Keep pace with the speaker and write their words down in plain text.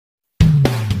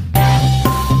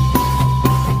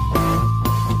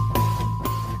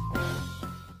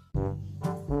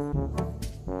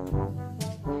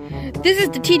This is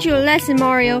to teach you a lesson,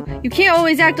 Mario. You can't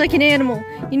always act like an animal.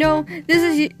 You know,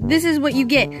 this is what you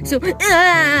get. So,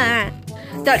 that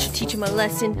should teach him a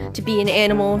lesson to be an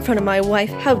animal in front of my wife.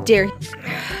 How dare he?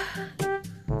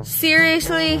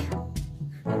 Seriously?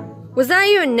 Was that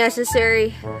even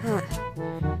necessary?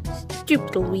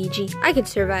 Stupid Luigi. I could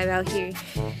survive out here.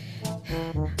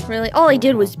 Really? All I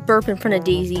did was burp in front of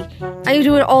Daisy. I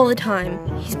do it all the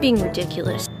time. He's being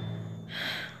ridiculous.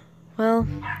 Well,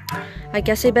 I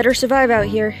guess I better survive out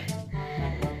here.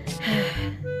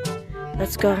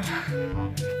 Let's go.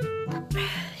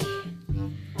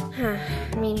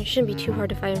 I mean, it shouldn't be too hard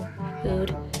to find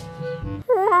food.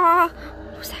 What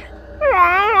was that?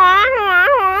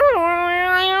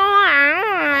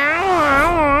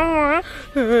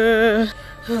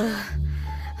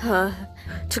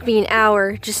 Took me an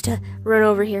hour just to run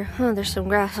over here. Oh, there's some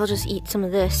grass. I'll just eat some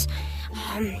of this.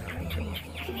 It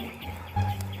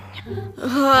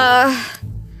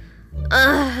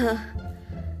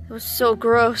was so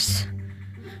gross.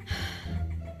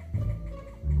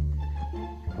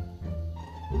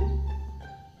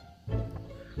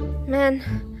 Man,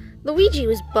 Luigi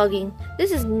was bugging.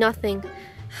 This is nothing.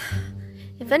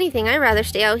 If anything, I'd rather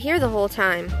stay out here the whole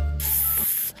time.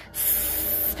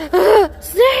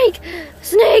 Snake!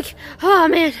 Snake! Oh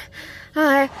man,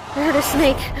 I heard a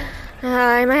snake.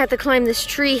 I might have to climb this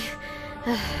tree.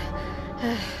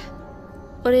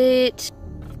 But it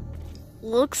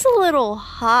looks a little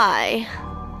high.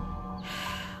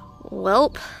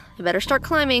 Welp, I better start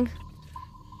climbing.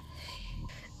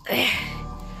 Yeah.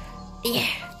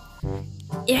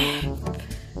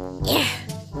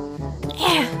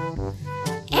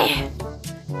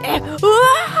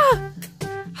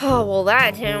 Oh, well,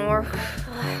 that didn't work.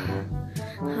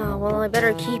 Oh, well, I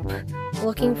better keep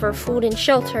looking for food and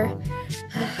shelter.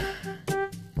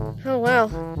 Oh, well,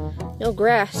 no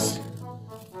grass.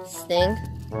 This thing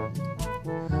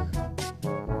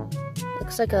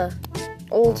looks like a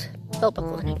old belt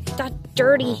buckle and it got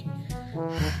dirty.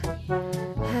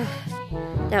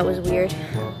 That was weird.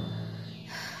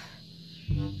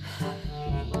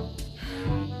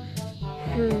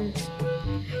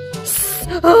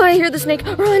 Oh, I hear the snake.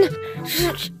 Run!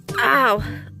 Ow!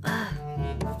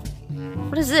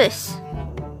 What is this?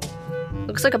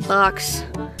 Looks like a box.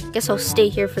 Guess I'll stay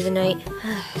here for the night.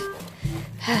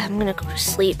 I'm gonna go to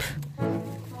sleep.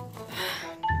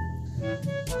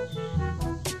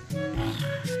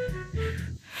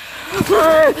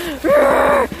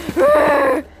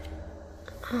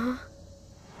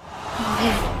 Oh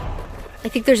man, I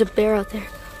think there's a bear out there.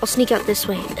 I'll sneak out this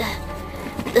way.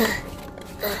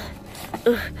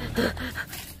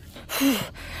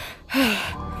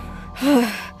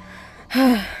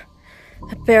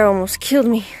 That bear almost killed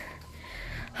me.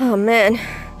 Oh man,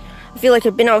 I feel like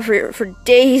I've been out for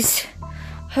days.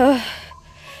 I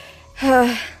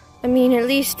mean, at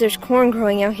least there's corn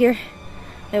growing out here.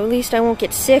 At least I won't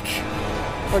get sick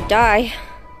or die.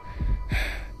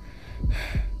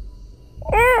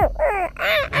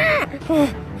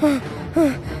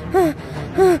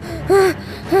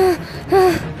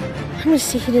 I'm gonna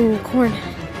stay hidden in the corn.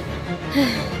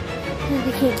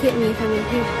 They can't get me if I'm in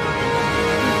here.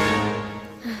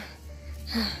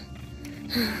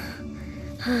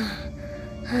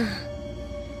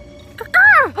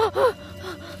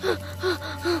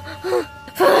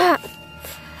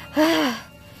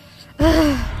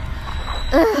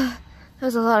 That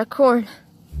was a lot of corn.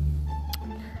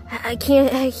 I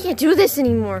can't do this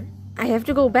anymore. I have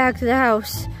to go back to the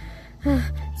house.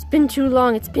 It's been too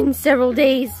long. It's been several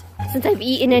days since I've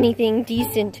eaten anything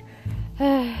decent.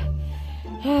 I'm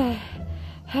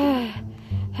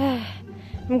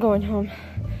going home.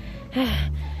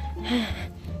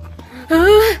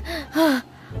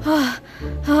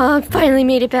 I finally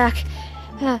made it back.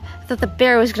 I thought the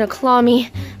bear was gonna claw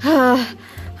me.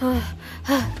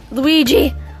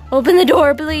 Luigi, open the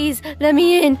door, please. Let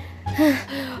me in.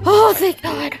 Oh, thank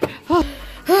God. Oh,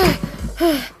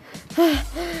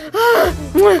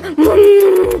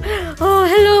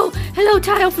 hello. Hello,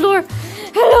 tile floor.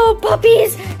 Hello,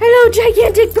 puppies. Hello,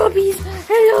 gigantic puppies.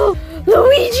 Hello,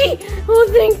 Luigi. Oh,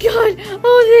 thank God.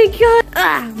 Oh, thank God.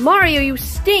 Ah, Mario, you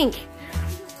stink.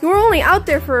 You were only out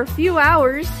there for a few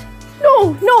hours.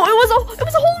 No, it was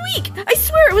a whole week. I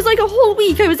swear it was like a whole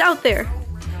week I was out there.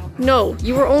 No,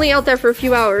 you were only out there for a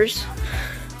few hours.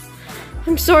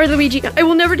 I'm sorry, Luigi. I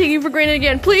will never take you for granted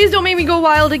again. Please don't make me go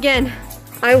wild again.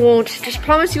 I won't. Just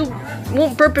promise you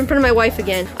won't burp in front of my wife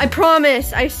again. I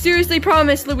promise. I seriously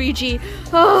promise, Luigi.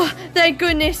 Oh, thank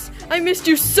goodness. I missed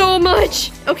you so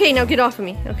much. Okay, now get off of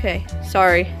me. Okay,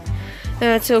 sorry.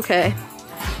 That's okay.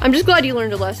 I'm just glad you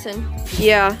learned a lesson.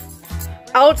 Yeah.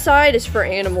 outside is for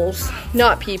animals,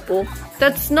 not people.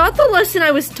 That's not the lesson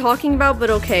I was talking about, but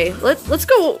okay. Let's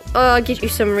go get you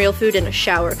some real food and a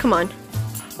shower. Come on.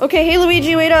 Okay, hey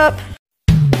Luigi, wait up.